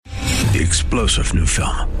The explosive new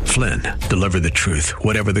film, Flynn, deliver the truth,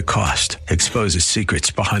 whatever the cost, exposes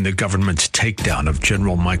secrets behind the government's takedown of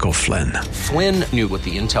General Michael Flynn. Flynn knew what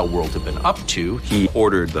the intel world had been up to. He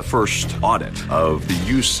ordered the first audit of the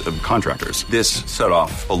use of contractors. This set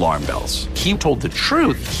off alarm bells. He told the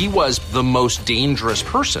truth. He was the most dangerous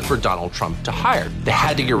person for Donald Trump to hire. They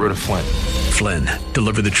had to get rid of Flynn. Flynn,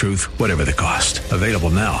 deliver the truth, whatever the cost. Available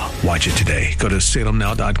now. Watch it today. Go to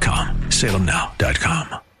salemnow.com.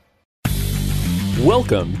 salemnow.com.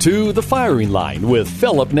 Welcome to The Firing Line with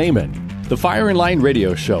Philip Naiman. The Firing Line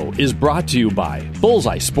radio show is brought to you by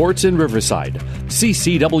Bullseye Sports in Riverside,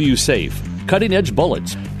 CCW Safe, Cutting Edge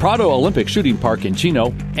Bullets, Prado Olympic Shooting Park in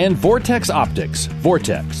Chino, and Vortex Optics.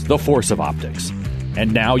 Vortex, the force of optics.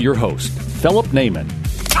 And now your host, Philip Naiman.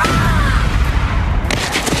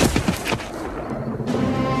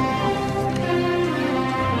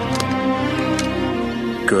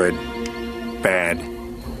 Good. Bad.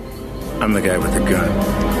 I'm the guy with the gun.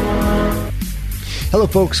 Hello,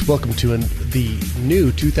 folks. Welcome to the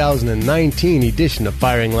new 2019 edition of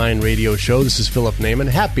Firing Line Radio Show. This is Philip Naiman.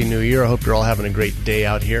 Happy New Year. I hope you're all having a great day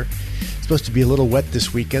out here. It's supposed to be a little wet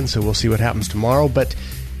this weekend, so we'll see what happens tomorrow. But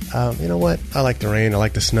you know what? I like the rain. I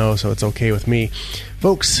like the snow, so it's okay with me.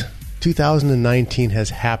 Folks, 2019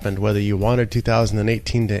 has happened. Whether you wanted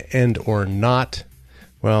 2018 to end or not,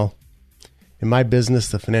 well, in my business,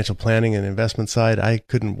 the financial planning and investment side, I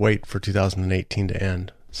couldn't wait for 2018 to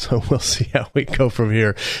end. So we'll see how we go from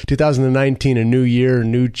here. 2019, a new year,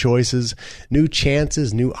 new choices, new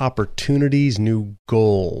chances, new opportunities, new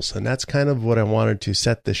goals. And that's kind of what I wanted to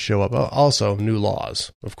set this show up. Also, new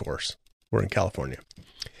laws, of course. We're in California.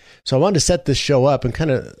 So I wanted to set this show up and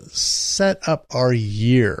kind of set up our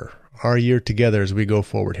year together as we go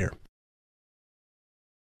forward here.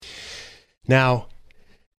 Now,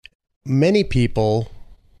 many people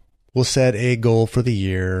will set a goal for the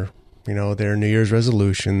year, you know, their New Year's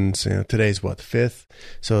resolutions. You know, today's what, the 5th?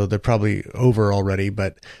 So they're probably over already,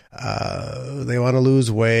 but they want to lose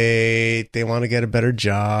weight. They want to get a better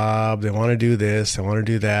job. They want to do this. They want to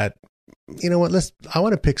do that. You know what? I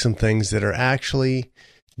want to pick some things that are actually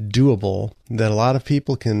doable that a lot of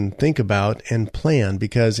people can think about and plan,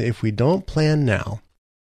 because if we don't plan now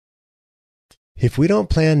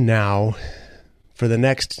for the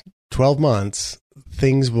next 12 months,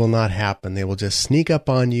 things will not happen. They will just sneak up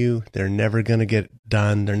on you. They're never going to get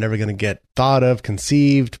done. They're never going to get thought of,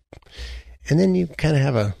 conceived. And then you kind of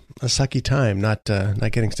have a sucky time not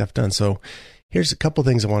getting stuff done. So here's a couple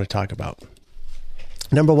things I want to talk about.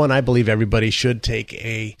 Number one, I believe everybody should take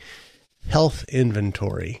a health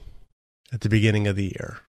inventory at the beginning of the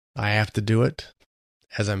year. I have to do it.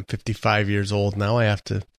 As I'm 55 years old now, I have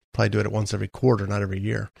to probably do it once every quarter, not every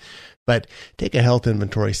year. But take a health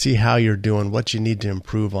inventory, see how you're doing, what you need to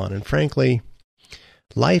improve on. And frankly,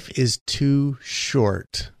 life is too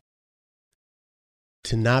short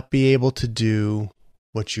to not be able to do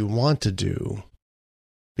what you want to do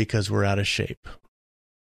because we're out of shape.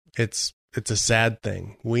 It's a sad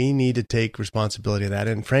thing. We need to take responsibility of that.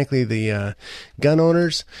 And frankly, the gun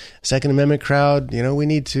owners, Second Amendment crowd, you know, we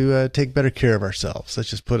need to take better care of ourselves. Let's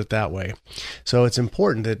just put it that way. So it's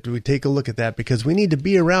important that we take a look at that because we need to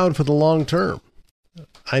be around for the long term.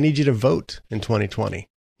 I need you to vote in 2020.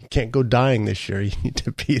 You can't go dying this year. You need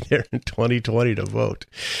to be there in 2020 to vote.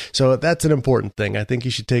 So that's an important thing. I think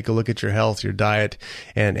you should take a look at your health, your diet,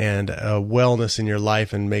 and wellness in your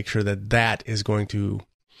life and make sure that that is going to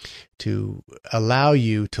allow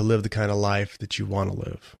you to live the kind of life that you want to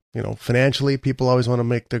live. You know, financially, people always want to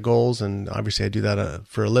make their goals, and obviously I do that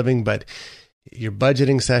for a living, but your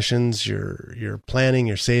budgeting sessions, your planning,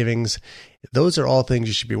 your savings, those are all things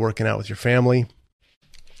you should be working out with your family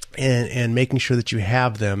and making sure that you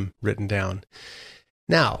have them written down.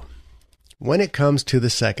 Now, when it comes to the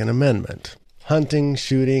Second Amendment, hunting,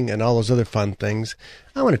 shooting, and all those other fun things,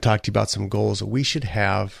 I want to talk to you about some goals that we should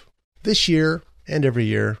have this year and every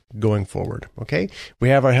year going forward. Okay. We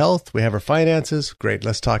have our health. We have our finances. Great.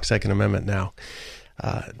 Let's talk Second Amendment now.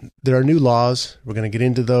 There are new laws. We're going to get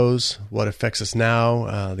into those, what affects us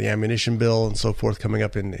now, the ammunition bill and so forth coming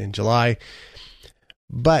up in July.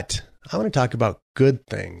 But I want to talk about good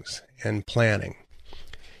things and planning.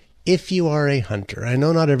 If you are a hunter, I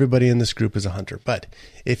know not everybody in this group is a hunter, but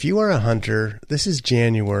if you are a hunter, this is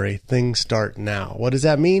January. Things start now. What does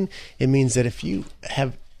that mean? It means that if you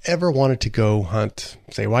have ever wanted to go hunt,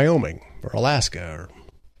 say, Wyoming or Alaska or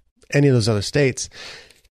any of those other states,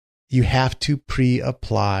 you have to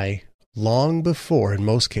pre-apply long before, in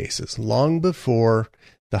most cases, long before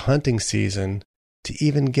the hunting season to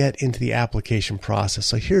even get into the application process.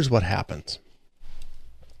 So here's what happens.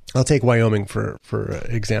 I'll take Wyoming for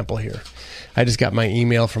example here. I just got my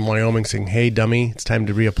email from Wyoming saying, "Hey, dummy, it's time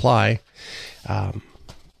to reapply."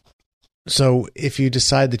 So if you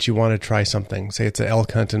decide that you want to try something, say it's an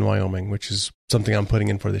elk hunt in Wyoming, which is something I'm putting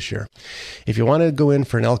in for this year. If you want to go in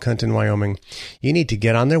for an elk hunt in Wyoming, you need to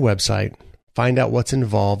get on their website, find out what's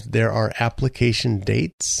involved. There are application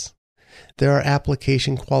dates. There are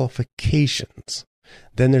application qualifications.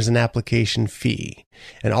 Then there's an application fee.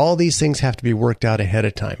 And all these things have to be worked out ahead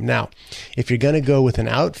of time. Now, if you're going to go with an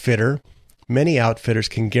outfitter, many outfitters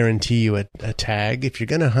can guarantee you a tag. If you're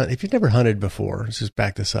going to hunt, if you've never hunted before, let's just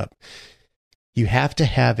back this up. You have to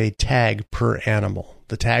have a tag per animal.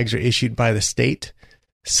 The tags are issued by the state.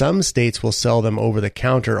 Some states will sell them over the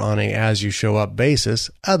counter on a as you show up basis.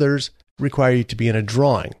 Others require you to be in a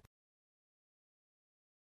drawing.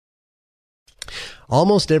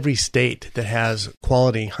 Almost every state that has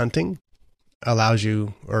quality hunting allows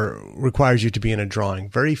you or requires you to be in a drawing.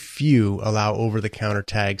 Very few allow over-the-counter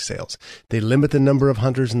tag sales. They limit the number of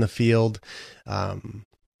hunters in the field.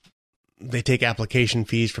 They take application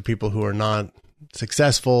fees for people who are not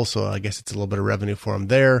successful, so I guess it's a little bit of revenue for them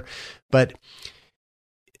there. But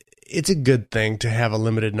it's a good thing to have a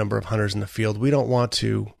limited number of hunters in the field. We don't want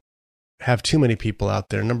to have too many people out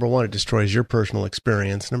there. Number one, it destroys your personal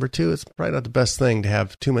experience. Number two, it's probably not the best thing to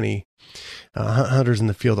have too many hunters in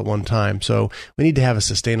the field at one time. So we need to have a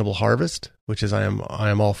sustainable harvest, which is I am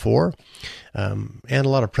all for, and a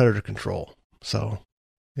lot of predator control. So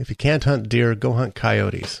if you can't hunt deer, go hunt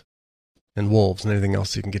coyotes and wolves and anything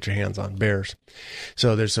else you can get your hands on, bears.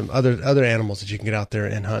 So there's some other animals that you can get out there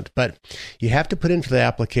and hunt. But you have to put in for the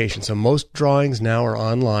application. So most drawings now are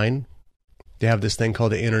online. They have this thing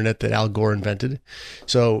called the internet that Al Gore invented.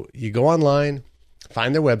 So you go online,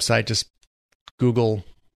 find their website, just Google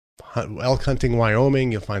elk hunting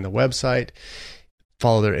Wyoming, you'll find the website,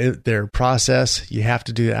 follow their process. You have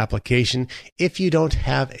to do the application. If you don't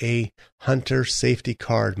have a hunter safety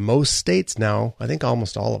card, most states now, I think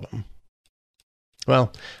almost all of them,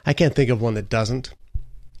 well, I can't think of one that doesn't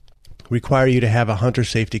require you to have a hunter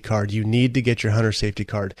safety card. You need to get your hunter safety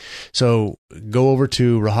card. So go over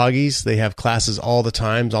to Rahagi's. They have classes all the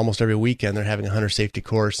time. Almost every weekend they're having a hunter safety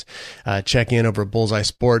course. Check in over at Bullseye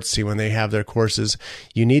Sports, see when they have their courses.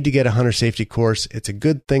 You need to get a hunter safety course. It's a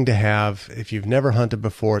good thing to have. If you've never hunted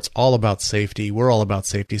before, it's all about safety. We're all about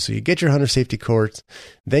safety. So you get your hunter safety course,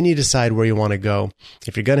 then you decide where you want to go.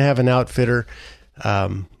 If you're going to have an outfitter,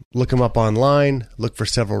 look them up online, look for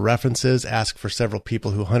several references, ask for several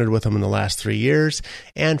people who hunted with them in the last 3 years,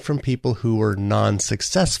 and from people who were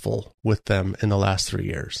non-successful with them in the last 3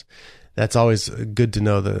 years. That's always good to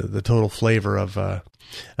know the total flavor of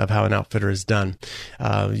how an outfitter is done.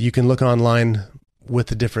 You can look online with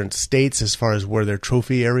the different states as far as where their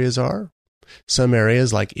trophy areas are. Some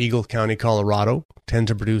areas like Eagle County, Colorado, tend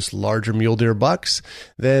to produce larger mule deer bucks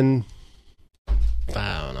than,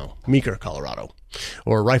 Meeker, Colorado,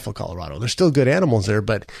 or Rifle, Colorado. There's still good animals there,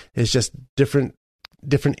 but it's just different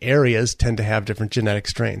areas tend to have different genetic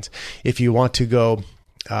strains. If you want to go,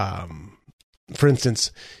 for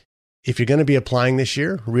instance, if you're going to be applying this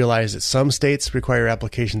year, realize that some states require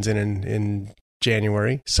applications in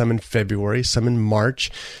January, some in February, some in March.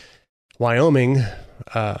 Wyoming,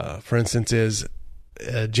 for instance, is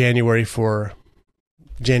January for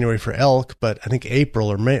elk, but I think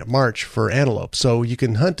April or March for antelope. So you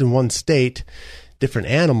can hunt in one state, different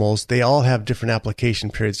animals. They all have different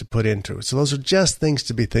application periods to put into it. So those are just things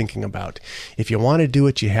to be thinking about. If you want to do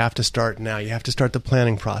it, you have to start now. You have to start the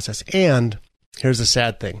planning process. And here's the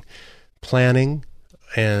sad thing. Planning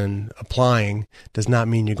and applying does not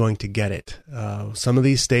mean you're going to get it. Some of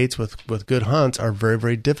these states with good hunts are very,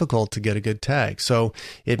 very difficult to get a good tag. So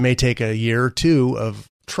it may take a year or two of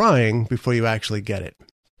trying before you actually get it.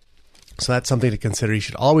 So that's something to consider. You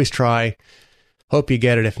should always try. Hope you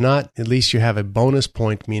get it. If not, at least you have a bonus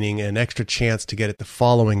point, meaning an extra chance to get it the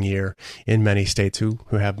following year in many states who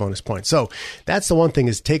have bonus points. So that's the one thing,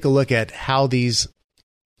 is take a look at how these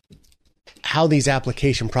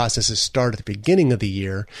application processes start at the beginning of the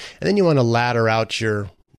year. And then you want to ladder out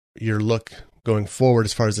your look going forward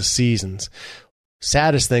as far as the seasons.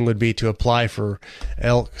 Saddest thing would be to apply for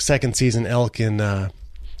second season elk in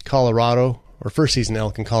Colorado, or first season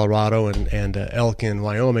elk in Colorado and elk in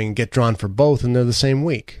Wyoming, and get drawn for both, and they're the same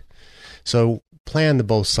week. So plan to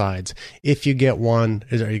both sides. If you get one,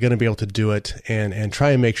 are you going to be able to do it? And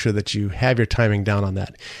try and make sure that you have your timing down on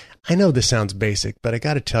that. I know this sounds basic, but I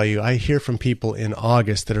got to tell you, I hear from people in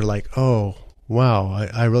August that are like, oh, wow,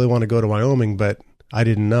 I really want to go to Wyoming, but I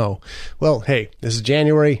didn't know. Well, hey, this is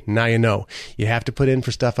January. Now you know. You have to put in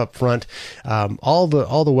for stuff up front. All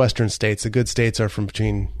the western states, the good states, are from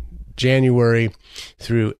between January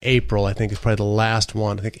through April, I think, is probably the last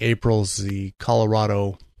one. I think April's the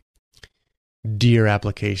Colorado deer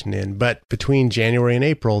application in. But between January and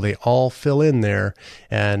April, they all fill in there,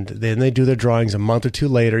 and then they do their drawings a month or two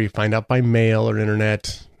later. You find out by mail or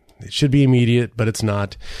internet. It should be immediate, but it's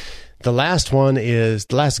not. The last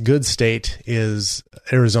good state is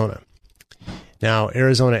Arizona. Now,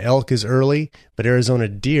 Arizona elk is early, but Arizona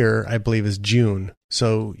deer, I believe, is June.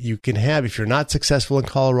 So you can have, if you're not successful in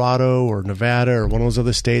Colorado or Nevada or one of those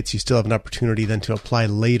other states, you still have an opportunity then to apply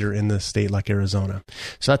later in the state like Arizona.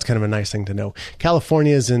 So that's kind of a nice thing to know.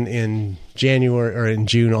 California is in January or in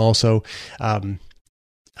June also. I don't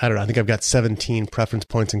know. I think I've got 17 preference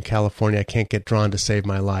points in California. I can't get drawn to save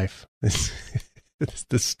my life. It's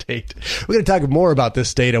the state. We're going to talk more about this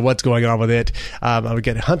state and what's going on with it. I'll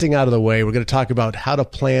get hunting out of the way. We're going to talk about how to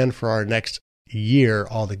plan for our next year,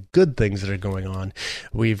 all the good things that are going on.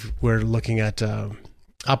 We're looking at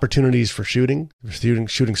opportunities for shooting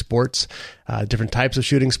sports, different types of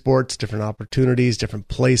shooting sports, different opportunities, different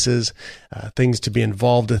places, things to be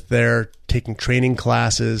involved with there, taking training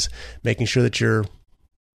classes, making sure that you're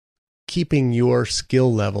keeping your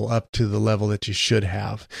skill level up to the level that you should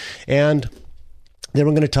have. And then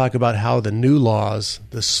we're going to talk about how the new laws,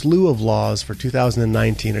 the slew of laws for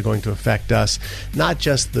 2019 are going to affect us, not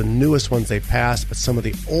just the newest ones they passed, but some of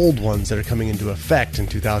the old ones that are coming into effect in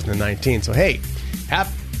 2019. So, hey,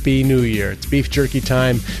 Happy New Year. It's beef jerky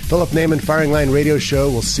time. Philip Naiman, Firing Line Radio Show.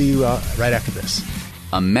 We'll see you right after this.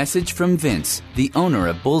 A message from Vince, the owner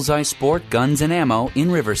of Bullseye Sport Guns and Ammo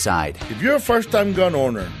in Riverside. If you're a first-time gun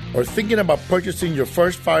owner or thinking about purchasing your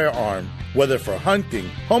first firearm, whether for hunting,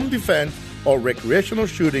 home defense, or recreational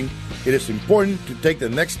shooting, it is important to take the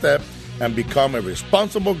next step and become a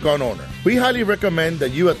responsible gun owner. We highly recommend that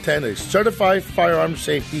you attend a certified firearm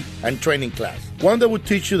safety and training class, one that will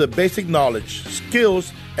teach you the basic knowledge,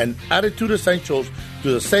 skills, and attitude essentials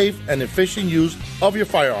to the safe and efficient use of your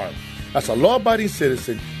firearm. As a law-abiding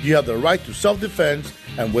citizen, you have the right to self-defense,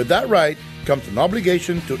 and with that right comes an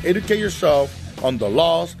obligation to educate yourself on the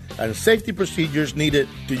laws and safety procedures needed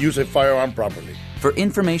to use a firearm properly. For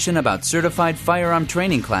information about certified firearm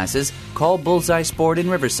training classes, call Bullseye Sport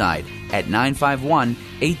in Riverside at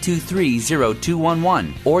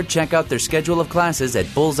 951-823-0211 or check out their schedule of classes at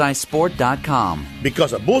bullseyesport.com.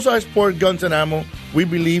 Because at Bullseye Sport Guns and Ammo, we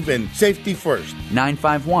believe in safety first.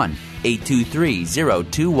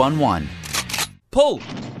 951-823-0211. Pull!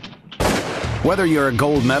 Whether you're a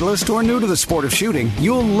gold medalist or new to the sport of shooting,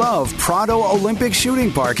 you'll love Prado Olympic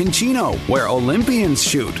Shooting Park in Chino, where Olympians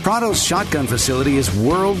shoot. Prado's shotgun facility is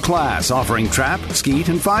world-class, offering trap, skeet,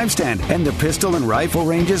 and 5-stand. And the pistol and rifle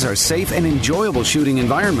ranges are safe and enjoyable shooting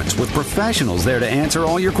environments with professionals there to answer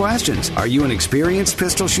all your questions. Are you an experienced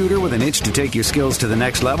pistol shooter with an itch to take your skills to the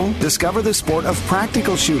next level? Discover the sport of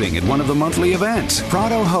practical shooting at one of the monthly events.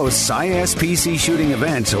 Prado hosts ISPC shooting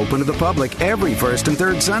events open to the public every first and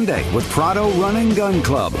third Sunday with Prado Run and Gun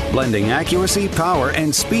Club, blending accuracy, power,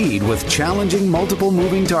 and speed with challenging multiple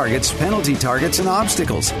moving targets, penalty targets, and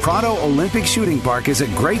obstacles. Prado Olympic Shooting Park is a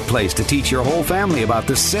great place to teach your whole family about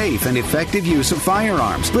the safe and effective use of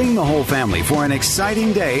firearms. Bring the whole family for an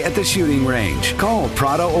exciting day at the shooting range. Call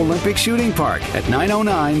Prado Olympic Shooting Park at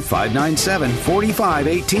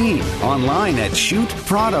 909-597-4518. Online at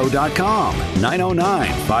shootprado.com.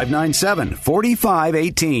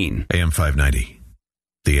 909-597-4518. AM 590.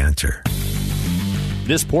 The Answer.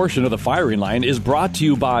 This portion of the Firing Line is brought to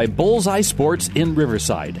you by Bullseye Sports in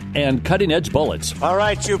Riverside and Cutting Edge Bullets. All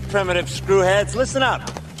right, you primitive screwheads, listen up.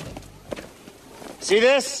 See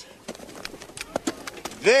this?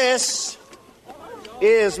 This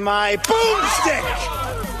is my boomstick!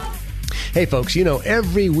 Hey folks, you know,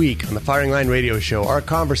 every week on the Firing Line Radio Show, our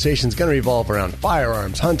conversation is going to revolve around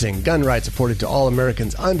firearms, hunting, gun rights afforded to all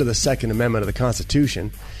Americans under the Second Amendment of the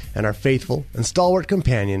Constitution. And our faithful and stalwart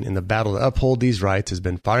companion in the battle to uphold these rights has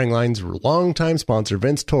been Firing Line's longtime sponsor,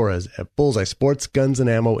 Vince Torres at Bullseye Sports Guns and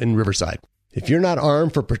Ammo in Riverside. If you're not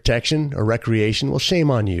armed for protection or recreation, well,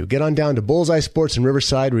 shame on you. Get on down to Bullseye Sports in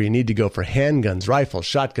Riverside, where you need to go for handguns, rifles,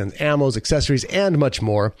 shotguns, ammos, accessories, and much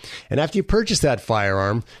more. And after you purchase that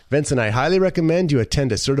firearm, Vince and I highly recommend you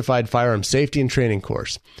attend a certified firearm safety and training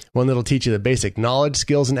course, one that'll teach you the basic knowledge,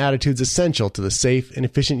 skills, and attitudes essential to the safe and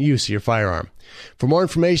efficient use of your firearm. For more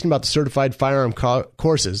information about the certified firearm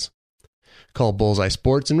courses, call Bullseye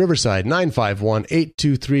Sports in Riverside,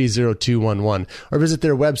 951-823-0211, or visit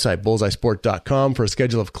their website, bullseyesport.com, for a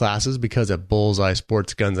schedule of classes, because at Bullseye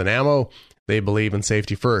Sports Guns and Ammo, they believe in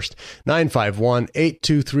safety first.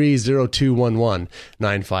 951-823-0211,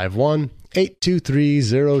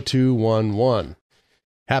 951-823-0211.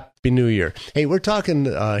 Happy New Year. Hey, we're talking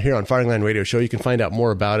here on Firing Line Radio Show. You can find out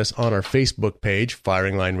more about us on our Facebook page,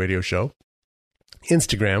 Firing Line Radio Show,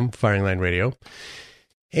 Instagram, Firing Line Radio,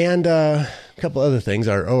 and a couple other things.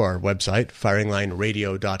 Our website,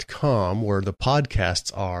 firinglineradio.com, where the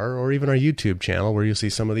podcasts are, or even our YouTube channel, where you'll see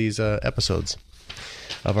some of these episodes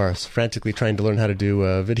of ours frantically trying to learn how to do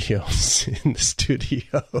videos in the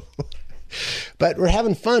studio. But we're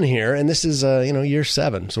having fun here, and this is, year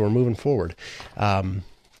 7, so we're moving forward.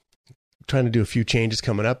 Trying to do a few changes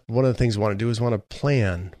coming up. One of the things we want to do is want to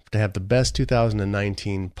plan to have the best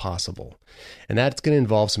 2019 possible. And that's going to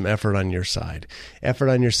involve some effort on your side. Effort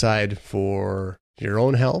on your side for your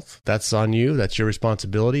own health. That's on you. That's your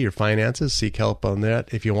responsibility, your finances. Seek help on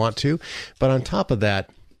that if you want to. But on top of that,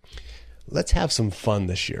 let's have some fun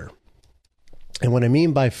this year. And what I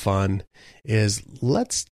mean by fun is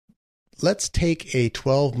let's take a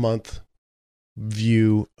 12-month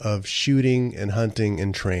view of shooting and hunting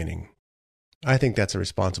and training. I think that's a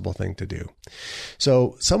responsible thing to do.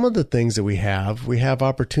 So some of the things that we have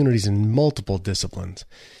opportunities in multiple disciplines.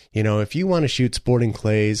 If you want to shoot sporting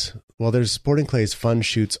clays, well, there's sporting clays fun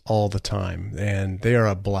shoots all the time, and they are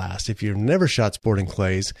a blast. If you've never shot sporting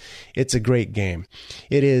clays, it's a great game.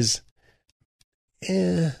 It is,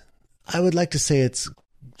 I would like to say it's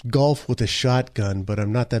golf with a shotgun, but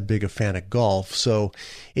I'm not that big a fan of golf. So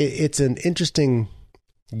it's an interesting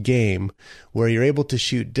game where you're able to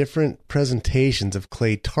shoot different presentations of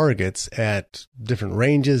clay targets at different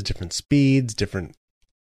ranges, different speeds, different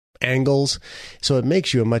angles. So it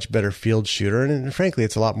makes you a much better field shooter. And frankly,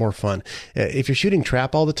 it's a lot more fun. If you're shooting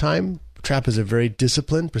trap all the time, trap is a very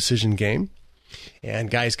disciplined precision game. And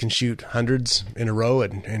guys can shoot hundreds in a row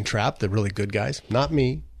and trap. They're really good guys. Not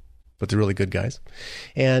me, but they're really good guys.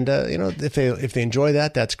 And, if they enjoy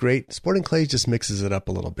that, that's great. Sporting clays just mixes it up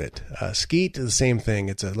a little bit. Skeet is the same thing.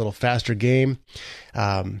 It's a little faster game.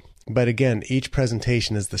 But again, each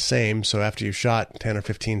presentation is the same. So after you've shot 10 or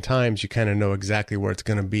 15 times, you kind of know exactly where it's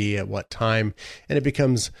going to be at what time. And it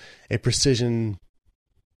becomes a precision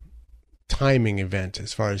timing event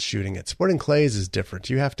as far as shooting it. Sporting clays is different.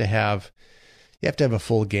 You have to have a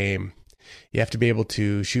full game. You have to be able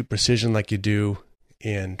to shoot precision like you do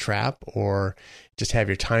in trap, or just have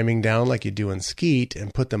your timing down like you do in skeet,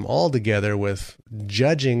 and put them all together with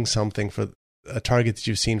judging something for a target that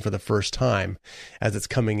you've seen for the first time as it's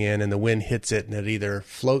coming in and the wind hits it and it either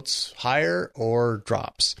floats higher or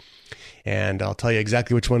drops. And I'll tell you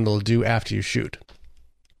exactly which one it'll do after you shoot.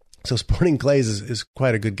 So sporting clays is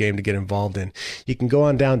quite a good game to get involved in. You can go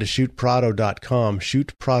on down to shootprado.com,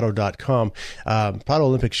 shootprado.com. Prado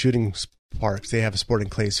Olympic Shooting Parks, they have a sporting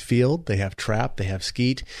clays field, they have trap, they have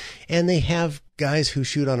skeet, and they have guys who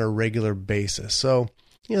shoot on a regular basis. So,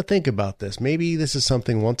 think about this. Maybe this is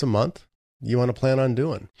something once a month you want to plan on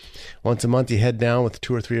doing. Once a month, you head down with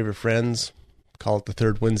 2 or 3 of your friends, call it the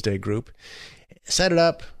Third Wednesday group, set it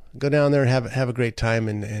up, go down there and have a great time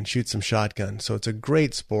and shoot some shotgun. So it's a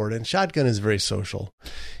great sport, and shotgun is very social.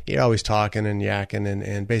 You're always talking and yakking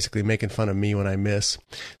and basically making fun of me when I miss.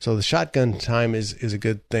 So the shotgun time is a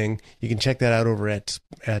good thing. You can check that out over at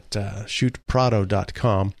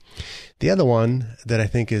shootprado.com. The other one that I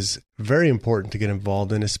think is very important to get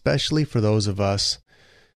involved in, especially for those of us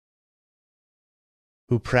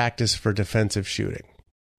who practice for defensive shooting,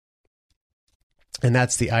 and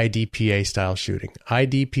that's the IDPA style shooting.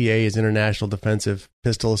 IDPA is International Defensive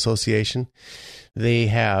Pistol Association. They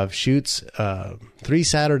have shoots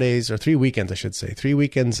 3 weekends, I should say, 3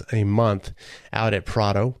 weekends a month out at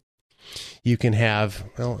Prado. You can have,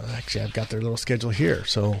 actually I've got their little schedule here.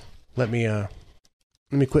 So let me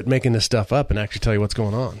quit making this stuff up and actually tell you what's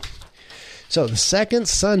going on. So the second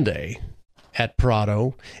Sunday at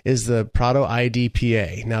Prado is the Prado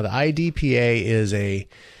IDPA. Now the IDPA is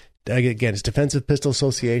it's Defensive Pistol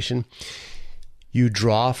Association. You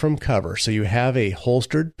draw from cover. So you have a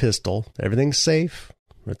holstered pistol. Everything's safe.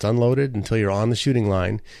 It's unloaded until you're on the shooting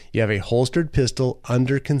line. You have a holstered pistol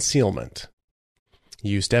under concealment.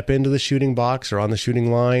 You step into the shooting box or on the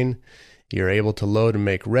shooting line. You're able to load and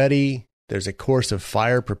make ready. There's a course of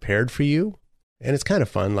fire prepared for you. And it's kind of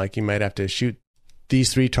fun. Like you might have to shoot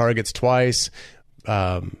these 3 targets twice,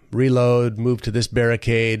 reload, move to this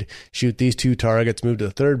barricade, shoot these 2 targets, move to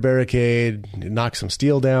the 3rd barricade, knock some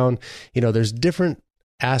steel down. There's different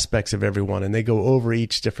aspects of every one, and they go over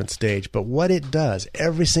each different stage. But what it does,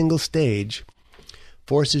 every single stage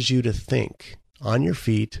forces you to think on your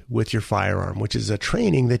feet with your firearm, which is a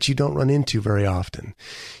training that you don't run into very often.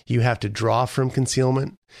 You have to draw from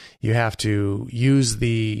concealment. You have to use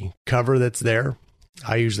the cover that's there.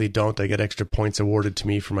 I usually don't. I get extra points awarded to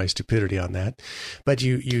me for my stupidity on that. But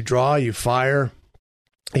you draw, you fire,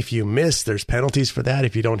 If you miss, there's penalties for that.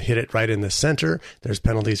 If you don't hit it right in the center, there's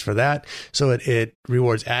penalties for that. So it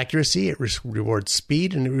rewards accuracy, it rewards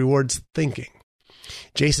speed, and it rewards thinking.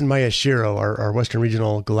 Jason Miyashiro, our Western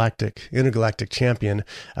Regional Intergalactic champion,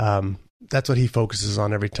 that's what he focuses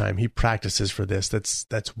on every time. He practices for this.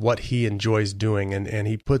 That's what he enjoys doing, and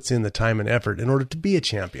he puts in the time and effort in order to be a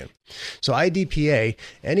champion. So IDPA,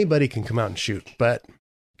 anybody can come out and shoot, but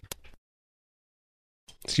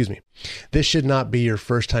this should not be your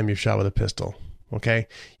first time you've shot with a pistol. Okay,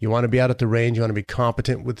 you want to be out at the range. You want to be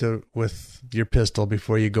competent with your pistol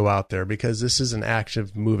before you go out there, because this is an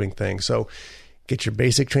active, moving thing. So get your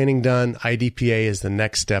basic training done. IDPA is the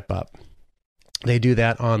next step up. They do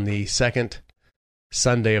that on the second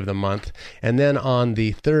Sunday of the month, and then on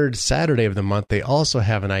the third Saturday of the month, they also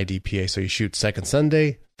have an IDPA. So you shoot second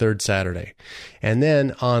Sunday, third Saturday, and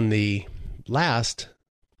then on the last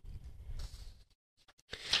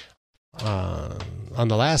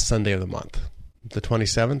Sunday of the month, the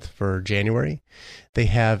 27th for January, they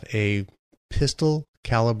have a pistol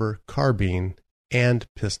caliber carbine and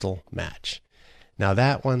pistol match. Now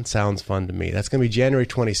that one sounds fun to me. That's going to be January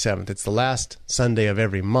 27th. It's the last Sunday of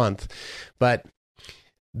every month, but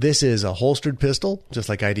this is a holstered pistol, just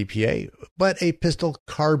like IDPA, but a pistol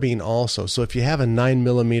carbine also. So if you have a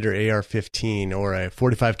 9mm AR-15 or a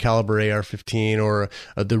 45 caliber AR-15 or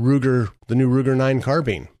the new Ruger 9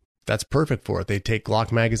 carbine, that's perfect for it. They take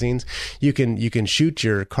Glock magazines. You can shoot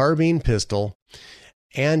your carbine pistol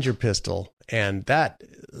and your pistol, and that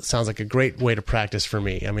sounds like a great way to practice for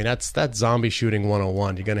me. I mean, that's zombie shooting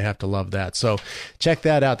 101. You're going to have to love that. So check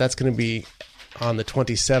that out. That's going to be on the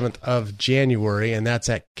 27th of January, and that's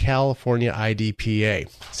at California IDPA.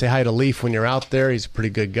 Say hi to Leaf when you're out there. He's a pretty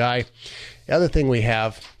good guy. The other thing we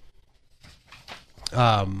have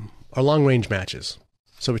are long-range matches.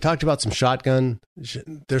 So we talked about some shotgun.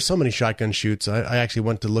 There's so many shotgun shoots. I actually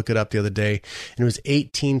went to look it up the other day, and it was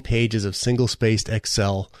 18 pages of single-spaced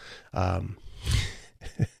Excel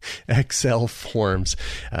forms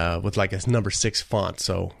with like a number 6 font.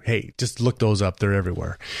 So, hey, just look those up. They're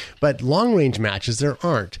everywhere. But long-range matches, there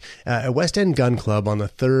aren't. At West End Gun Club on the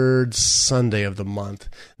third Sunday of the month,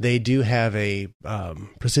 they do have a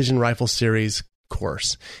Precision Rifle Series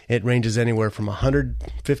course. It ranges anywhere from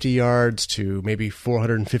 150 yards to maybe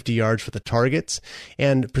 450 yards for the targets.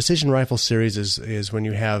 And Precision Rifle Series is when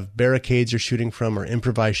you have barricades you're shooting from or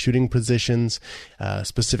improvised shooting positions,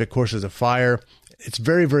 specific courses of fire. It's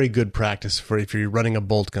very, very good practice for if you're running a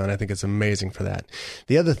bolt gun. I think it's amazing for that.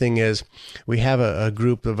 The other thing is we have a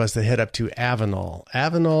group of us that head up to Avenal.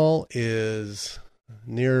 Avenal is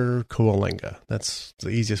near Coalinga. That's the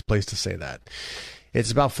easiest place to say that. It's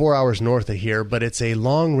about 4 hours north of here, but it's a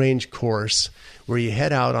long-range course where you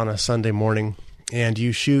head out on a Sunday morning and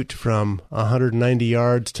you shoot from 190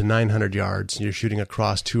 yards to 900 yards. You're shooting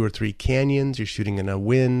across 2 or 3 canyons. You're shooting in a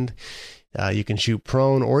wind. You can shoot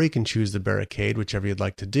prone, or you can choose the barricade, whichever you'd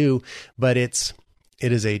like to do. But it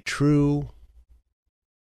is a true...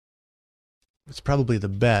 It's probably the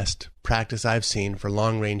best practice I've seen for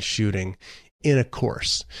long-range shooting in a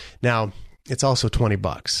course. Now, it's also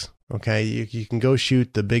 $20. Okay, you can go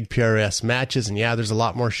shoot the big PRS matches, and yeah, there's a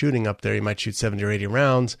lot more shooting up there. You might shoot 70 or 80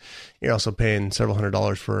 rounds. You're also paying several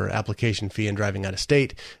 $100s for application fee and driving out of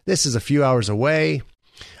state. This is a few hours away.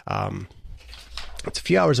 It's a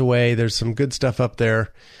few hours away. There's some good stuff up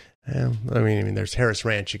there. I mean, there's Harris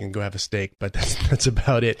Ranch. You can go have a steak, but that's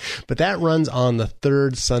about it. But that runs on the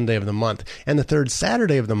third Sunday of the month. And the third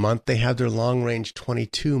Saturday of the month, they have their long-range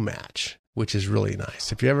 22 match, which is really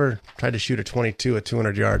nice. If you ever tried to shoot a 22 at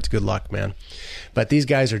 200 yards, good luck, man. But these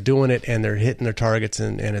guys are doing it, and they're hitting their targets,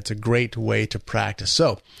 and it's a great way to practice.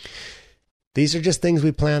 So these are just things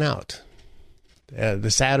we plan out.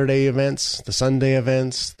 The Saturday events, the Sunday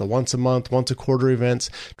events, the once a month, once a quarter events.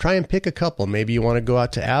 Try and pick a couple. Maybe you want to go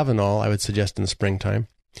out to Avenal, I would suggest in the springtime.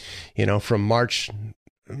 From March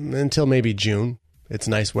until maybe June. It's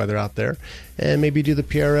nice weather out there. And maybe do the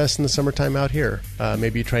PRS in the summertime out here.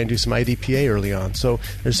 Maybe try and do some IDPA early on. So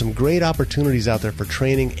there's some great opportunities out there for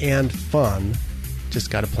training and fun.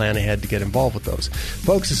 Just got to plan ahead to get involved with those.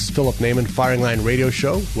 Folks, this is Philip Naiman, Firing Line Radio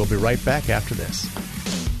Show. We'll be right back after this.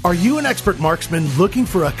 Are you an expert marksman looking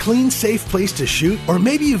for a clean, safe place to shoot? Or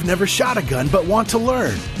maybe you've never shot a gun but want to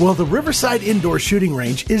learn? Well, the Riverside Indoor Shooting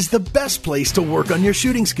Range is the best place to work on your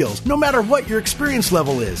shooting skills, no matter what your experience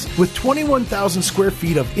level is. With 21,000 square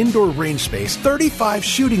feet of indoor range space, 35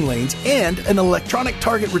 shooting lanes, and an electronic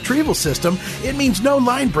target retrieval system, it means no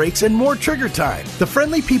line breaks and more trigger time. The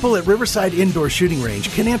friendly people at Riverside Indoor Shooting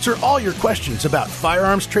Range can answer all your questions about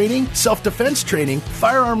firearms training, self-defense training,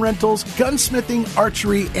 firearm rentals, gunsmithing,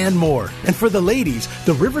 archery, and more. And for the ladies,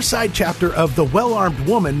 the Riverside chapter of The Well-Armed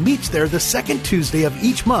Woman meets there the second Tuesday of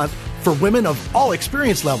each month for women of all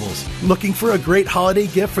experience levels. Looking for a great holiday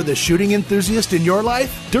gift for the shooting enthusiast in your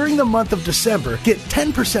life? During the month of December, get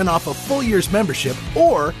 10% off a full year's membership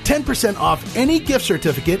or 10% off any gift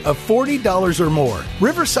certificate of $40 or more.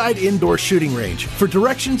 Riverside Indoor Shooting Range. For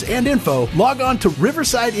directions and info, log on to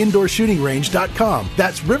riversideindoorshootingrange.com.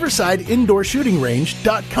 That's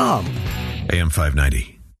riversideindoorshootingrange.com. AM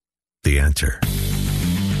 590, The Answer.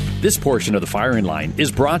 This portion of the firing line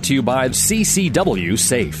is brought to you by CCW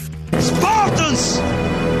Safe. Spartans,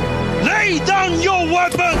 lay down your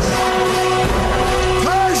weapons!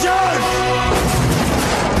 Persians,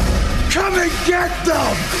 come and get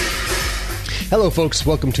them! Hello, folks.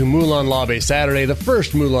 Welcome to Moulin Labe Saturday, the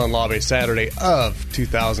first Moulin Labe Saturday of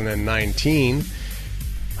 2019.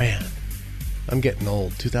 Man, I'm getting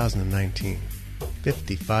old. 2019.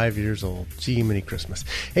 55 years old. Gee, mini Christmas.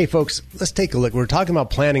 Hey, folks, let's take a look. We're talking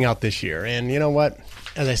about planning out this year. And you know what?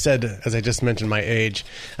 As I said, as I just mentioned my age,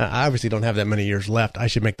 I obviously don't have that many years left. I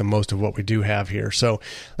should make the most of what we do have here. So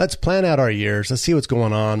let's plan out our years. Let's see what's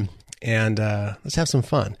going on. And let's have some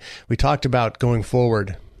fun. We talked about going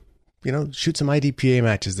forward. You know, shoot some IDPA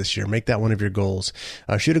matches this year. Make that one of your goals.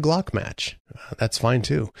 Shoot a Glock match. That's fine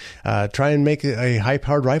too. Try and make a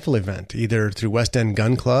high-powered rifle event, either through West End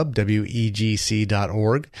Gun Club,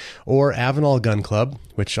 WEGC.org, or Avenal Gun Club,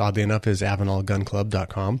 which oddly enough is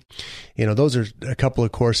avenalgunclub.com. You know, those are a couple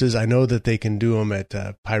of courses. I know that they can do them at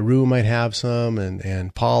Pyru might have some,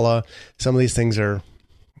 and Paula. Some of these things are a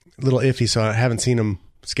little iffy, so I haven't seen them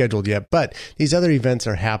scheduled yet, but these other events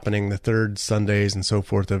are happening the third Sundays and so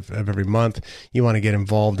forth of every month. You want to get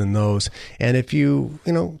involved in those. And if you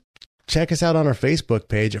check us out on our Facebook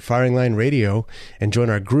page at Firing Line Radio and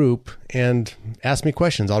join our group and ask me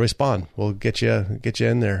questions, I'll respond. We'll get you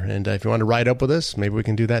in there. And if you want to ride up with us, maybe we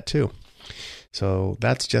can do that too. So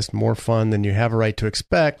that's just more fun than you have a right to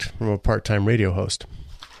expect from a part-time radio host.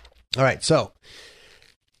 All right. So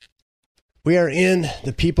we are in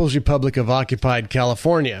the People's Republic of Occupied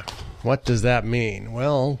California. What does that mean?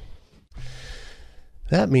 Well,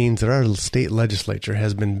 that means that our state legislature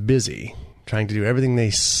has been busy trying to do everything they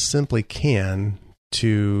simply can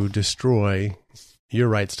to destroy your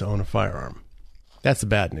rights to own a firearm. That's the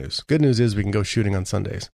bad news. Good news is we can go shooting on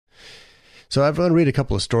Sundays. So I'm going to read a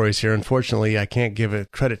couple of stories here. Unfortunately, I can't give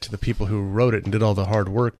it credit to the people who wrote it and did all the hard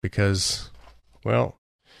work because, well,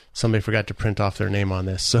 somebody forgot to print off their name on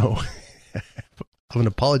this. So I'm going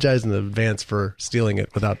to apologize in advance for stealing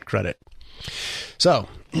it without credit. So,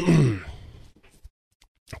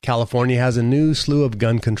 California has a new slew of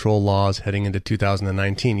gun control laws heading into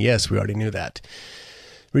 2019. Yes, we already knew that.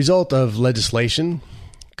 Result of legislation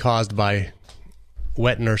caused by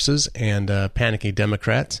wet nurses and panicky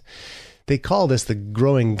Democrats. They call this the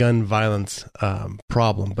growing gun violence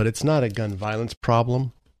problem, but it's not a gun violence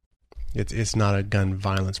problem. It's not a gun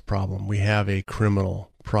violence problem. We have a criminal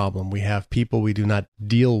problem. We have people we do not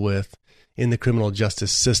deal with in the criminal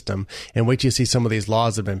justice system. And wait till you see some of these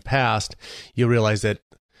laws have been passed, you'll realize that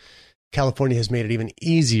California has made it even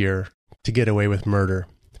easier to get away with murder.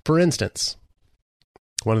 For instance,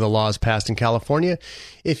 one of the laws passed in California,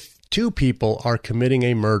 if two people are committing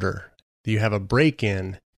a murder, you have a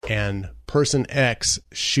break-in and person X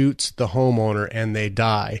shoots the homeowner and they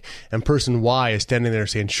die, and person Y is standing there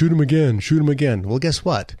saying, shoot him again, shoot him again. Well, guess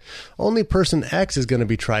what? Only person X is going to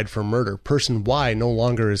be tried for murder. Person Y no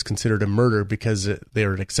longer is considered a murder because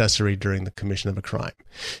they're an accessory during the commission of a crime.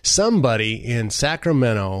 Somebody in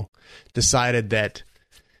Sacramento decided that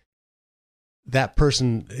that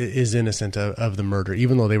person is innocent of the murder,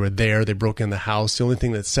 even though they were there, they broke in the house. The only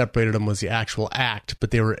thing that separated them was the actual act,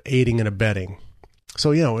 but they were aiding and abetting.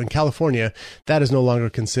 So, in California, that is no longer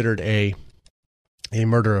considered a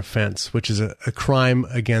murder offense, which is a crime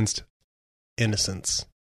against innocence.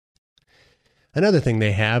 Another thing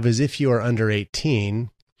they have is if you are under 18,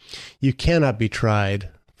 you cannot be tried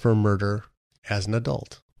for murder as an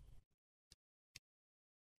adult.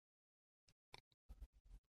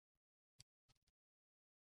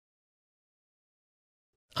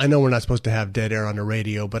 I know we're not supposed to have dead air on the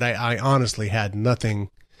radio, but I honestly had nothing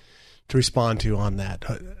to respond to on that.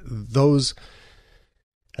 A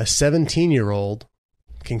 17-year-old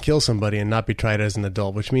can kill somebody and not be tried as an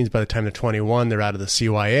adult, which means by the time they're 21, they're out of the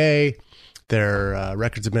CYA, their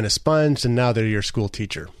records have been expunged, and now they're your school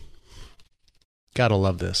teacher. Gotta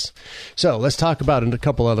love this. So let's talk about a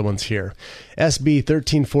couple other ones here. SB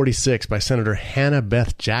 1346 by Senator Hannah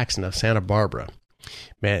Beth Jackson of Santa Barbara.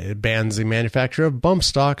 It bans the manufacture of bump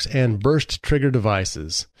stocks and burst trigger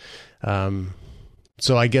devices.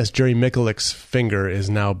 So I guess Jerry Mikulic's finger has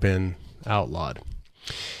now been outlawed.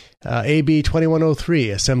 AB 2103,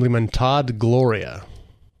 Assemblyman Todd Gloria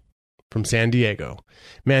from San Diego,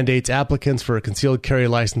 mandates applicants for a concealed carry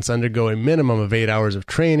license undergo a minimum of 8 hours of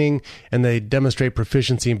training, and they demonstrate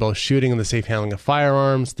proficiency in both shooting and the safe handling of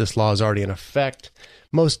firearms. This law is already in effect.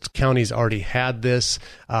 Most counties already had this.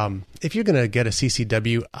 If you're going to get a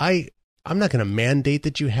CCW, I'm not going to mandate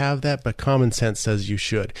that you have that, but common sense says you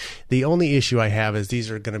should. The only issue I have is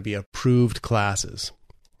these are going to be approved classes.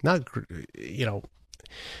 Not,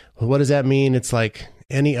 what does that mean? It's like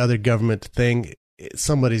any other government thing.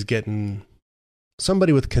 Somebody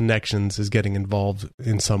with connections is getting involved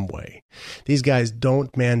in some way. These guys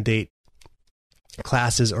don't mandate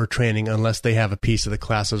classes or training unless they have a piece of the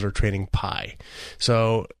classes or training pie.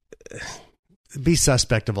 So be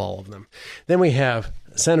suspect of all of them. Then we have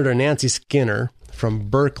Senator Nancy Skinner from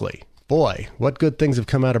Berkeley. Boy, what good things have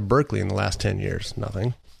come out of Berkeley in the last 10 years?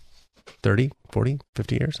 Nothing. 30, 40,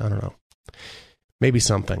 50 years? I don't know. Maybe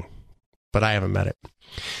something, but I haven't met it.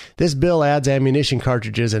 This bill adds ammunition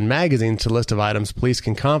cartridges and magazines to the list of items police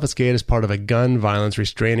can confiscate as part of a gun violence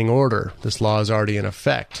restraining order. This law is already in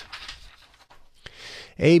effect.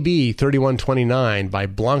 AB 3129 by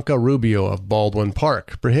Blanca Rubio of Baldwin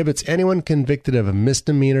Park prohibits anyone convicted of a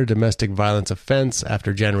misdemeanor domestic violence offense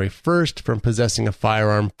after January 1st from possessing a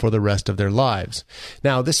firearm for the rest of their lives.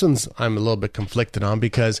 Now, this one's I'm a little bit conflicted on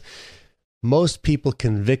because most people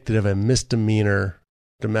convicted of a misdemeanor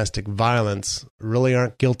domestic violence really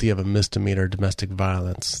aren't guilty of a misdemeanor domestic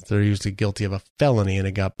violence. They're usually guilty of a felony and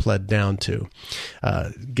it got pled down to.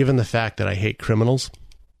 Given the fact that I hate criminals,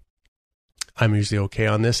 I'm usually okay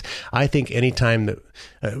on this. I think anytime that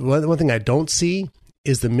one thing I don't see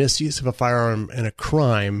is the misuse of a firearm in a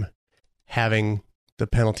crime having the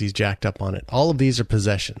penalties jacked up on it. All of these are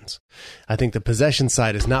possessions. I think the possession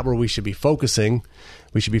side is not where we should be focusing.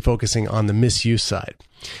 We should be focusing on the misuse side.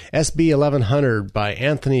 SB 1100 by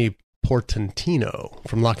Anthony Portantino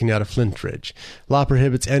from La Cañada Flintridge. Law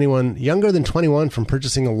prohibits anyone younger than 21 from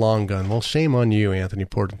purchasing a long gun. Well, shame on you, Anthony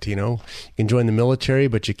Portantino. You can join the military,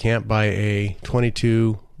 but you can't buy a Ruger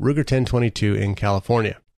 1022 in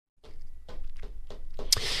California.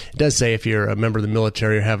 It does say if you're a member of the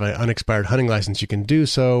military or have an unexpired hunting license, you can do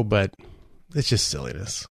so, but it's just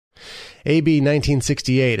silliness. AB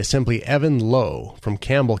 1968, Assembly Evan Lowe from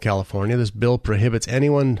Campbell, California. This bill prohibits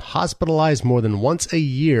anyone hospitalized more than once in a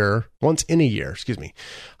year for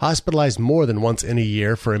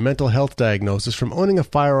a mental health diagnosis from owning a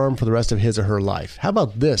firearm for the rest of his or her life. How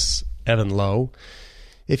about this, Evan Lowe?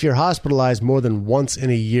 If you're hospitalized more than once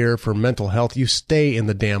in a year for mental health, you stay in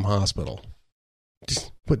the damn hospital.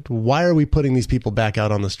 Why are we putting these people back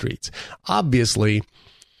out on the streets? Obviously,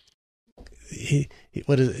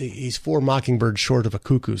 he's 4 mockingbirds short of a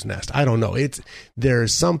cuckoo's nest. I don't know.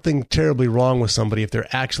 There's something terribly wrong with somebody if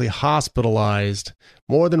they're actually hospitalized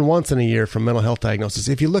more than once in a year for mental health diagnosis.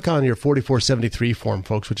 If you look on your 4473 form,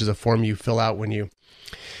 folks, which is a form you fill out when you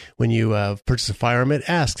purchase a firearm, it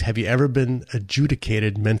asks, have you ever been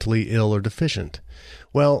adjudicated mentally ill or deficient?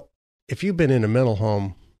 Well, if you've been in a mental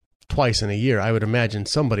home twice in a year, I would imagine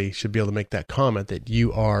somebody should be able to make that comment that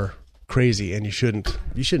you are crazy and you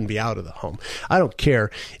shouldn't be out of the home. I don't care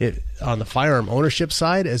on the firearm ownership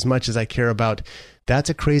side as much as I care about that's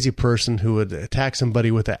a crazy person who would attack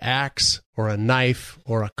somebody with an axe or a knife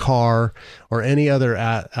or a car or any other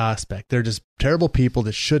aspect. They're just terrible people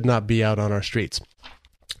that should not be out on our streets.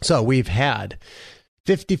 So we've had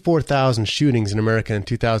 54,000 shootings in America in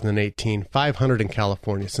 2018, 500 in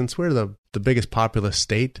California. Since we're the biggest populous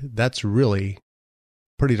state, that's really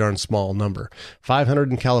pretty darn small number.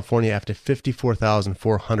 500 in California after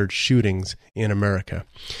 54,400 shootings in America.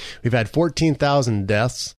 We've had 14,000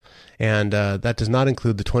 deaths, and that does not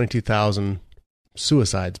include the 22,000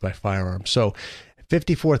 suicides by firearm. So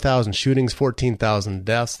 54,000 shootings, 14,000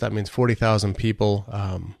 deaths. That means 40,000 people.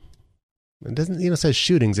 It doesn't, it says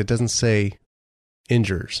shootings. It doesn't say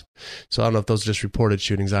injures. So I don't know if those are just reported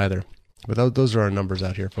shootings either. But those are our numbers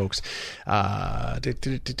out here, folks. Of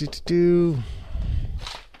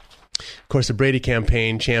course, the Brady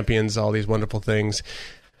campaign champions all these wonderful things.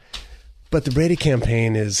 But the Brady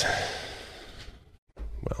campaign is,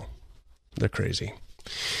 well, they're crazy.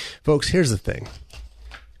 Folks, here's the thing.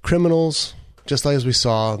 Criminals, just like as we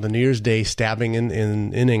saw the New Year's Day stabbing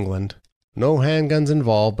in England, no handguns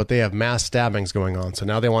involved, but they have mass stabbings going on. So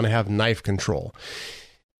now they want to have knife control.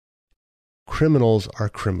 Criminals are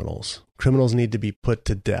criminals. Criminals need to be put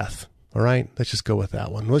to death. All right? Let's just go with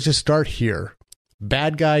that one. Let's just start here.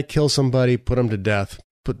 Bad guy, kill somebody, put them to death.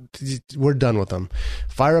 We're done with them.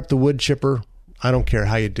 Fire up the wood chipper. I don't care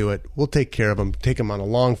how you do it. We'll take care of them. Take them on a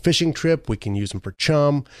long fishing trip. We can use them for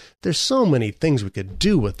chum. There's so many things we could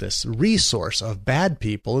do with this resource of bad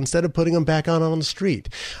people instead of putting them back out on the street.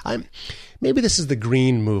 Maybe this is the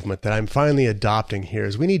green movement that I'm finally adopting here,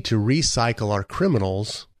 is we need to recycle our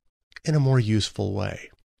criminals in a more useful way.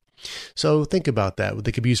 So think about that.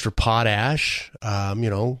 They could be used for potash,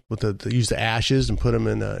 with use the ashes and put them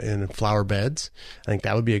in flower beds. I think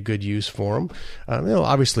that would be a good use for them.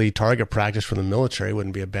 Obviously target practice for the military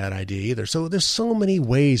wouldn't be a bad idea either. So there's so many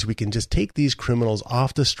ways we can just take these criminals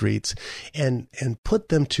off the streets and put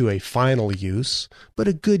them to a final use, but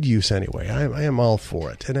a good use anyway. I am all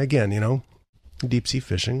for it. And again, deep sea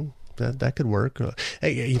fishing. That could work.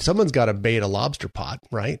 Hey, someone's got to bait a lobster pot,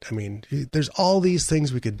 right? I mean, there's all these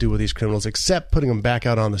things we could do with these criminals, except putting them back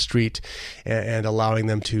out on the street and allowing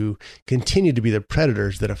them to continue to be the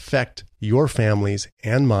predators that affect your families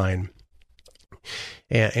and mine.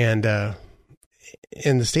 And the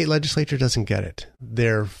state legislature doesn't get it.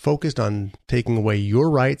 They're focused on taking away your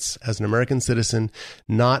rights as an American citizen,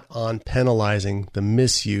 not on penalizing the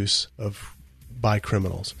misuse by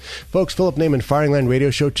criminals. Folks, Philip Naiman, Firing Line Radio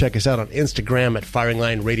Show. Check us out on Instagram at Firing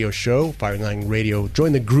Line Radio Show, Firing Line Radio.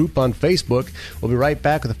 Join the group on Facebook. We'll be right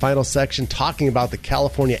back with the final section talking about the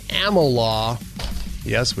California ammo law.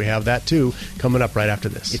 Yes, we have that too, coming up right after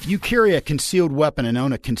this. If you carry a concealed weapon and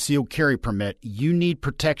own a concealed carry permit, you need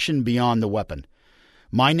protection beyond the weapon.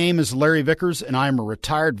 My name is Larry Vickers, and I am a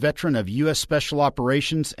retired veteran of U.S. Special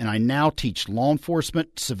Operations, and I now teach law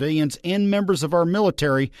enforcement, civilians, and members of our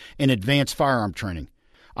military in advanced firearm training.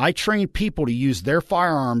 I train people to use their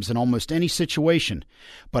firearms in almost any situation,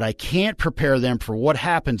 but I can't prepare them for what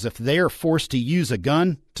happens if they are forced to use a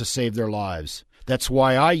gun to save their lives. That's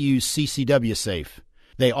why I use CCW Safe.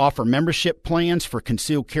 They offer membership plans for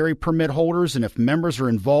concealed carry permit holders, and if members are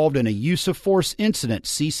involved in a use of force incident,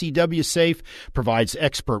 CCW Safe provides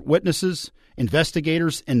expert witnesses,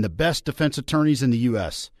 investigators, and the best defense attorneys in the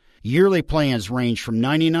U.S. Yearly plans range from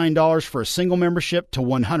 $99 for a single membership to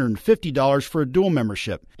 $150 for a dual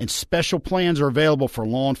membership, and special plans are available for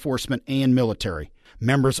law enforcement and military.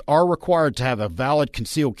 Members are required to have a valid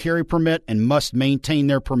concealed carry permit and must maintain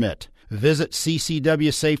their permit. Visit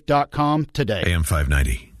ccwsafe.com today. AM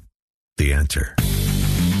 590, The Answer.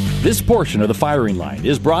 This portion of the Firing Line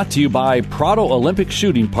is brought to you by Prado Olympic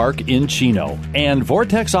Shooting Park in Chino and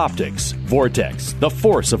Vortex Optics. Vortex, the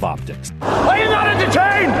force of optics. Are you not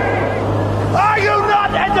entertained? Are you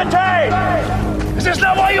not entertained? Is this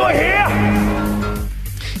not why you are here?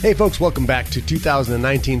 Hey folks, welcome back to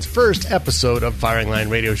 2019's first episode of Firing Line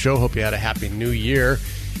Radio Show. Hope you had a happy new year.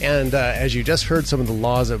 And as you just heard, some of the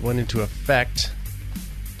laws that went into effect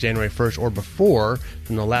January 1st or before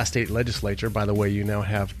from the last state legislature. By the way, you now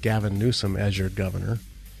have Gavin Newsom as your governor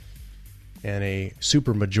and a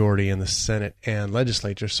supermajority in the Senate and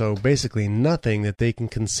legislature. So basically nothing that they can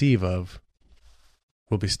conceive of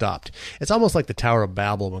will be stopped. It's almost like the Tower of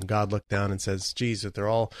Babel when God looked down and says, geez, if they're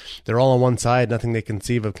all on one side, nothing they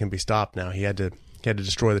conceive of can be stopped now. He had to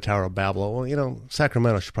destroy the Tower of Babel. Well,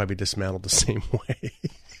 Sacramento should probably be dismantled the same way.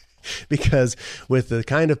 Because with the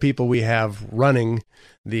kind of people we have running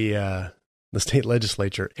the state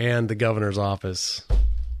legislature and the governor's office,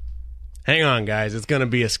 hang on, guys. It's going to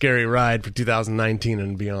be a scary ride for 2019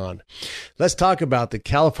 and beyond. Let's talk about the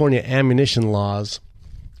California ammunition laws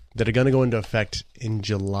that are going to go into effect in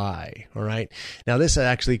July. All right. Now, this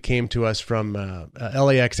actually came to us from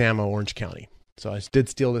LAX Ammo, Orange County. So I did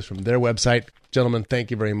steal this from their website. Gentlemen,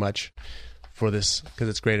 thank you very much for this because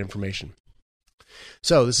it's great information.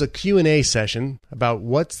 So this is a Q&A session about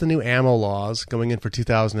what's the new ammo laws going in for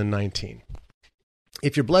 2019.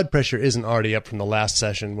 If your blood pressure isn't already up from the last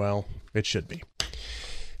session, well, it should be.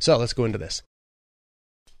 So let's go into this.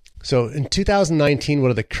 So in 2019,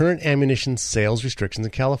 what are the current ammunition sales restrictions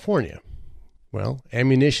in California? Well,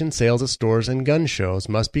 ammunition sales at stores and gun shows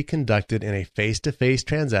must be conducted in a face-to-face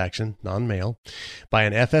transaction, non-mail, by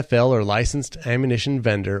an FFL or licensed ammunition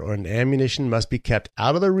vendor, or an ammunition must be kept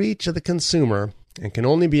out of the reach of the consumer and can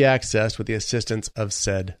only be accessed with the assistance of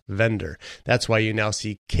said vendor. That's why you now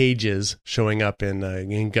see cages showing up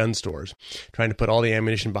in gun stores, trying to put all the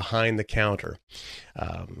ammunition behind the counter.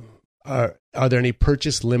 Are there any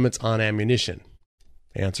purchase limits on ammunition?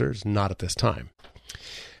 The answer is not at this time.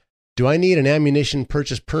 Do I need an ammunition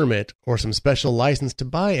purchase permit or some special license to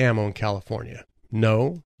buy ammo in California?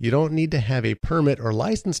 No, you don't need to have a permit or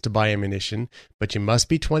license to buy ammunition, but you must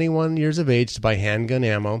be 21 years of age to buy handgun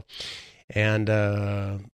ammo and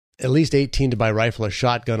at least 18 to buy rifle or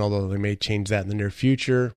shotgun, although they may change that in the near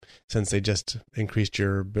future since they just increased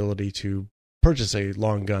your ability to purchase a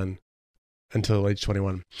long gun until age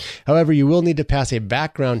 21. However, you will need to pass a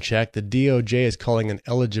background check the DOJ is calling an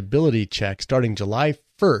eligibility check starting July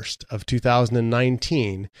 1st of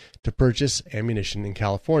 2019 to purchase ammunition in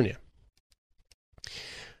California.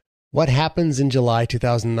 What happens in July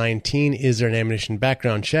 2019 is there an ammunition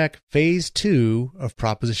background check. Phase 2 of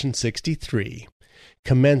Proposition 63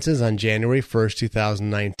 commences on January 1st,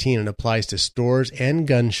 2019 and applies to stores and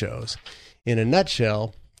gun shows. In a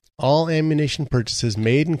nutshell, all ammunition purchases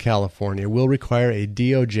made in California will require a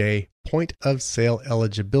DOJ point-of-sale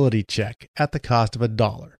eligibility check at the cost of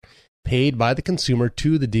 $1, paid by the consumer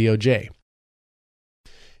to the DOJ.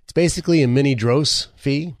 It's basically a mini DROS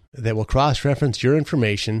fee that will cross-reference your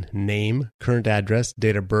information, name, current address,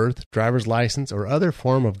 date of birth, driver's license, or other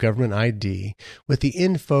form of government ID with the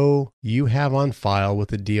info you have on file with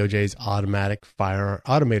the DOJ's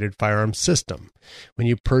automated firearm system. When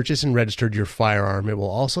you purchase and registered your firearm, it will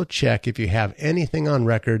also check if you have anything on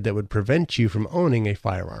record that would prevent you from owning a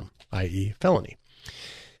firearm, i.e. felony.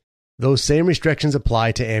 Those same restrictions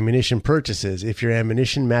apply to ammunition purchases. If your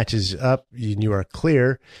ammunition matches up and you are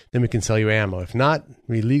clear, then we can sell you ammo. If not,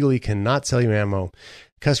 we legally cannot sell you ammo.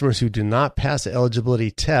 Customers who do not pass the eligibility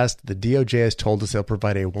test, the DOJ has told us they'll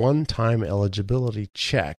provide a one-time eligibility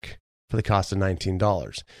check for the cost of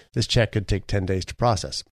 $19. This check could take 10 days to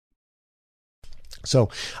process. So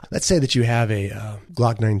let's say that you have a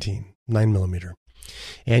Glock 19, 9mm,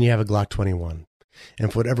 and you have a Glock 21.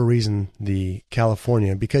 And for whatever reason, the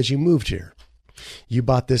California, because you moved here, you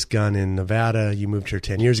bought this gun in Nevada, you moved here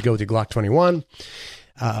 10 years ago with your Glock 21,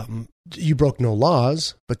 you broke no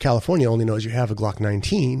laws, but California only knows you have a Glock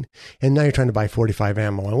 19, and now you're trying to buy 45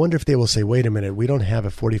 ammo. I wonder if they will say, wait a minute, we don't have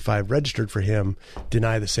a 45 registered for him,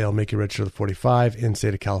 deny the sale, make you register the 45 in the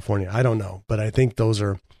state of California. I don't know, but I think those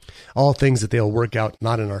are all things that they'll work out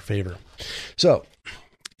not in our favor. So,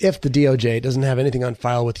 if the DOJ doesn't have anything on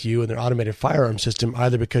file with you in their automated firearm system,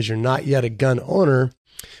 either because you're not yet a gun owner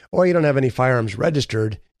or you don't have any firearms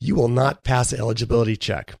registered, you will not pass the eligibility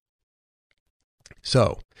check.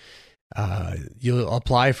 So you'll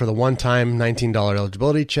apply for the one-time $19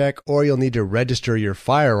 eligibility check, or you'll need to register your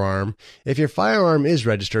firearm. If your firearm is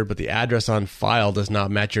registered, but the address on file does not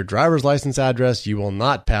match your driver's license address, you will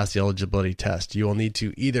not pass the eligibility test. You will need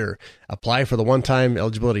to either apply for the one-time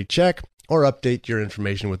eligibility check or update your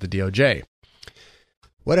information with the DOJ.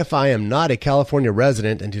 What if I am not a California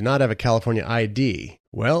resident and do not have a California ID?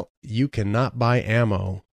 Well, you cannot buy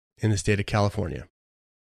ammo in the state of California.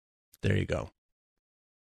 There you go.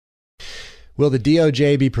 Will the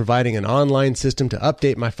DOJ be providing an online system to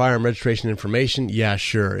update my firearm registration information? Yeah,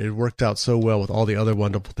 sure. It worked out so well with all the other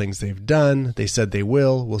wonderful things they've done. They said they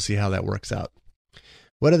will. We'll see how that works out.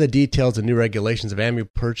 What are the details of new regulations of ammo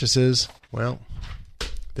purchases? Well,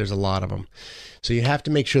 there's a lot of them. So you have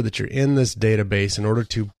to make sure that you're in this database in order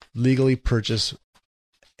to legally purchase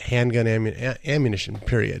handgun ammunition,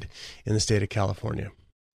 period, in the state of California.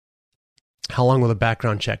 How long will the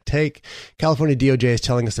background check take? California DOJ is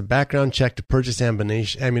telling us a background check to purchase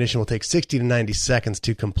ammunition will take 60 to 90 seconds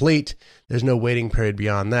to complete. There's no waiting period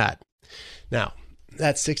beyond that. Now,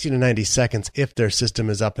 that's 60 to 90 seconds if their system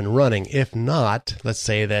is up and running. If not, let's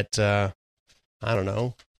say that, I don't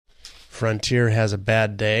know, Frontier has a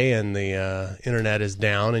bad day and the internet is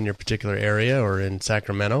down in your particular area or in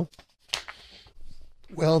Sacramento.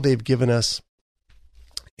 Well, they've given us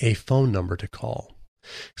a phone number to call.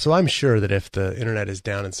 So I'm sure that if the internet is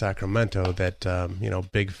down in Sacramento, that,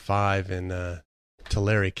 Big Five in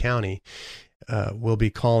Tulare County will be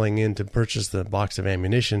calling in to purchase the box of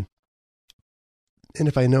ammunition. And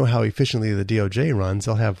if I know how efficiently the DOJ runs,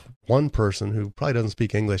 they'll have one person who probably doesn't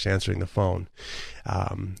speak English answering the phone.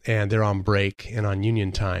 And they're on break and on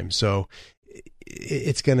union time. So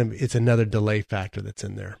it's another delay factor that's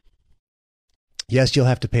in there. Yes, you'll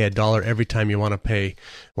have to pay $1 every time you want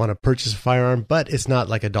to purchase a firearm, but it's not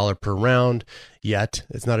like $1 per round yet.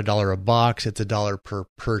 It's not $1 a box. It's $1 per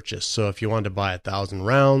purchase. So if you want to buy 1,000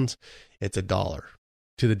 rounds, it's $1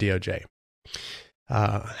 to the DOJ.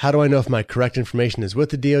 How do I know if my correct information is with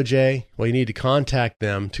the DOJ? Well, you need to contact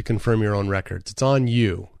them to confirm your own records. It's on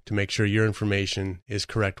you to make sure your information is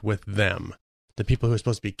correct with them, the people who are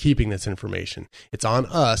supposed to be keeping this information. It's on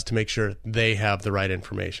us to make sure they have the right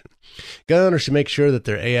information. Gun owners should make sure that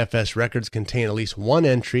their AFS records contain at least one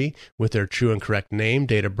entry with their true and correct name,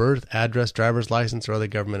 date of birth, address, driver's license, or other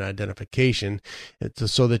government identification,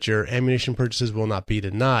 so that your ammunition purchases will not be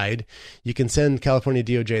denied. You can send California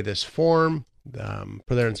DOJ this form.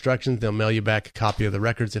 Per their instructions, they'll mail you back a copy of the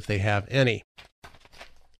records if they have any.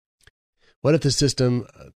 What if the system...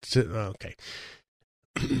 Okay.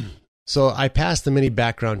 So I passed the mini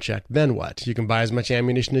background check. Then what? You can buy as much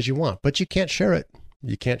ammunition as you want, but you can't share it.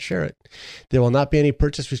 you can't share it. There will not be any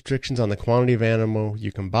purchase restrictions on the quantity of ammo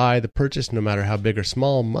you can buy. The purchase, no matter how big or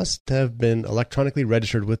small, must have been electronically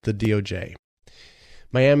registered with the DOJ.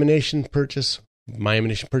 My ammunition purchases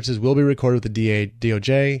will be recorded with the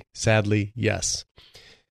DOJ. Sadly, yes.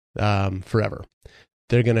 Forever.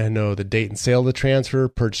 They're going to know the date and sale of the transfer,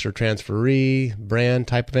 purchaser, transferee, brand,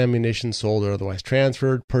 type of ammunition sold or otherwise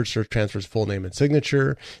transferred, purchaser, transfer's full name and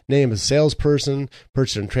signature, name of salesperson,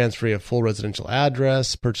 purchaser and transferee of full residential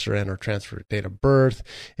address, purchaser and or transfer date of birth,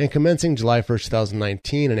 and commencing July 1st,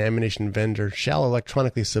 2019, an ammunition vendor shall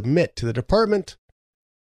electronically submit to the department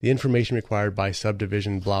the information required by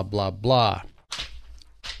subdivision blah, blah, blah.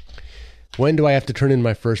 When do I have to turn in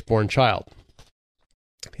my firstborn child?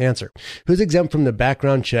 Answer. Who's exempt from the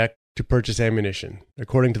background check to purchase ammunition?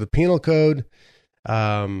 According to the penal code,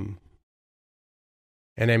 an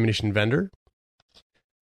ammunition vendor,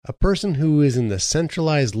 a person who is in the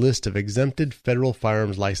centralized list of exempted federal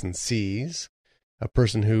firearms licensees, a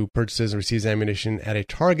person who purchases and receives ammunition at a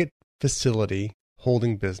target facility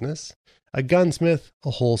holding business, a gunsmith,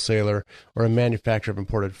 a wholesaler, or a manufacturer of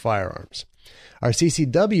imported firearms. Are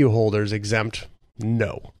CCW holders exempt?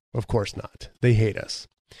 No, of course not. They hate us.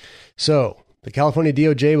 So, the California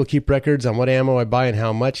DOJ will keep records on what ammo I buy and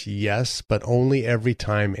how much? Yes, but only every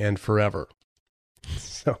time and forever.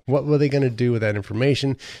 So, what were they going to do with that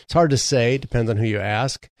information? It's hard to say. It depends on who you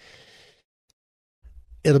ask.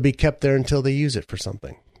 It'll be kept there until they use it for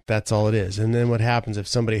something. That's all it is. And then what happens if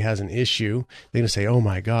somebody has an issue? They're going to say, oh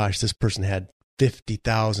my gosh, this person had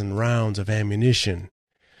 50,000 rounds of ammunition.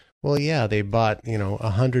 Well, yeah, they bought,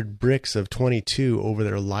 100 bricks of 22 over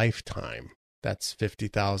their lifetime. That's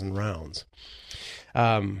 50,000 rounds.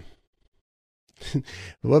 What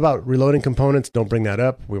about reloading components? Don't bring that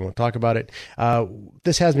up. We won't talk about it.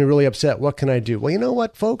 This has me really upset. What can I do? Well, you know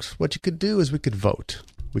what, folks? What you could do is we could vote.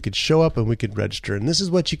 We could show up and we could register. And this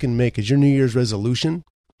is what you can make as your New Year's resolution,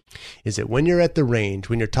 is that when you're at the range,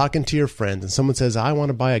 when you're talking to your friends and someone says, I want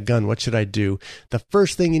to buy a gun, what should I do? The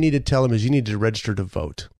first thing you need to tell them is you need to register to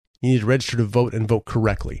vote. You need to register to vote and vote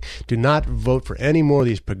correctly. Do not vote for any more of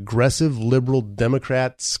these progressive, liberal,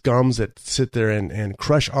 Democrat scums that sit there and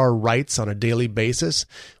crush our rights on a daily basis.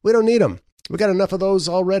 We don't need them. We got enough of those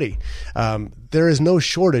already. There is no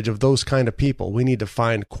shortage of those kind of people. We need to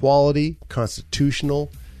find quality,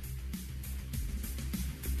 constitutional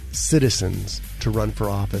citizens to run for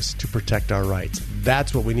office to protect our rights.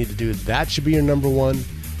 That's what we need to do. That should be your number one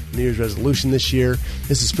New Year's resolution this year.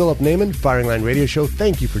 This is Philip Naiman, Firing Line Radio Show.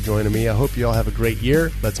 Thank you for joining me. I hope you all have a great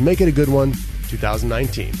year. Let's make it a good one,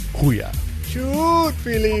 2019. Hooyah. Shoot,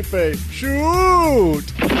 Felipe.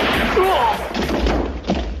 Shoot.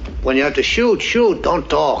 When you have to shoot, shoot. Don't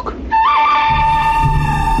talk.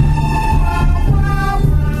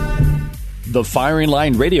 The Firing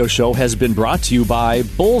Line Radio Show has been brought to you by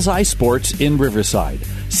Bullseye Sports in Riverside,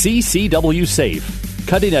 CCW Safe,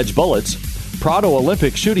 Cutting Edge Bullets, Prado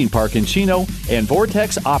Olympic Shooting Park in Chino, and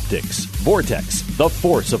Vortex Optics. Vortex, the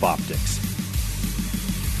force of optics.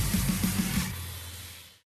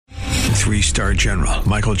 3-star General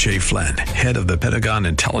Michael J. Flynn, head of the Pentagon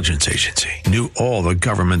Intelligence Agency, knew all the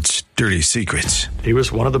government's dirty secrets. He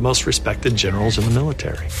was one of the most respected generals in the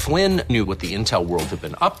military. Flynn knew what the intel world had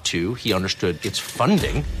been up to. He understood its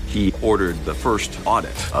funding. He ordered the first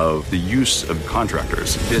audit of the use of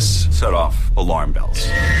contractors. This set off alarm bells.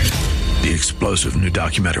 The explosive new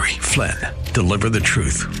documentary, Flynn, Deliver the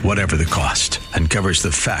Truth, Whatever the Cost, uncovers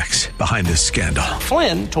the facts behind this scandal.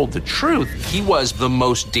 Flynn told the truth. He was the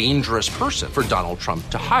most dangerous person for Donald Trump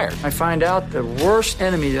to hire. I find out the worst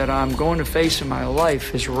enemy that I'm going to face in my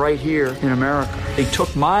life is right here in America. They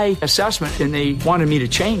took my assessment and they wanted me to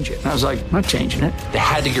change it. And I was like, I'm not changing it. They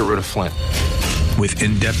had to get rid of Flynn. With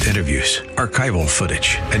in-depth interviews, archival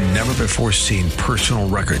footage, and never-before-seen personal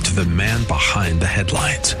records of the man behind the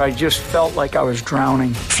headlines. I just felt like I was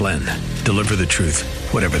drowning. Flynn, Deliver the Truth,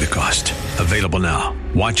 Whatever the Cost. Available now.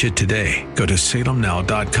 Watch it today. Go to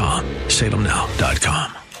salemnow.com.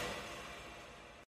 salemnow.com.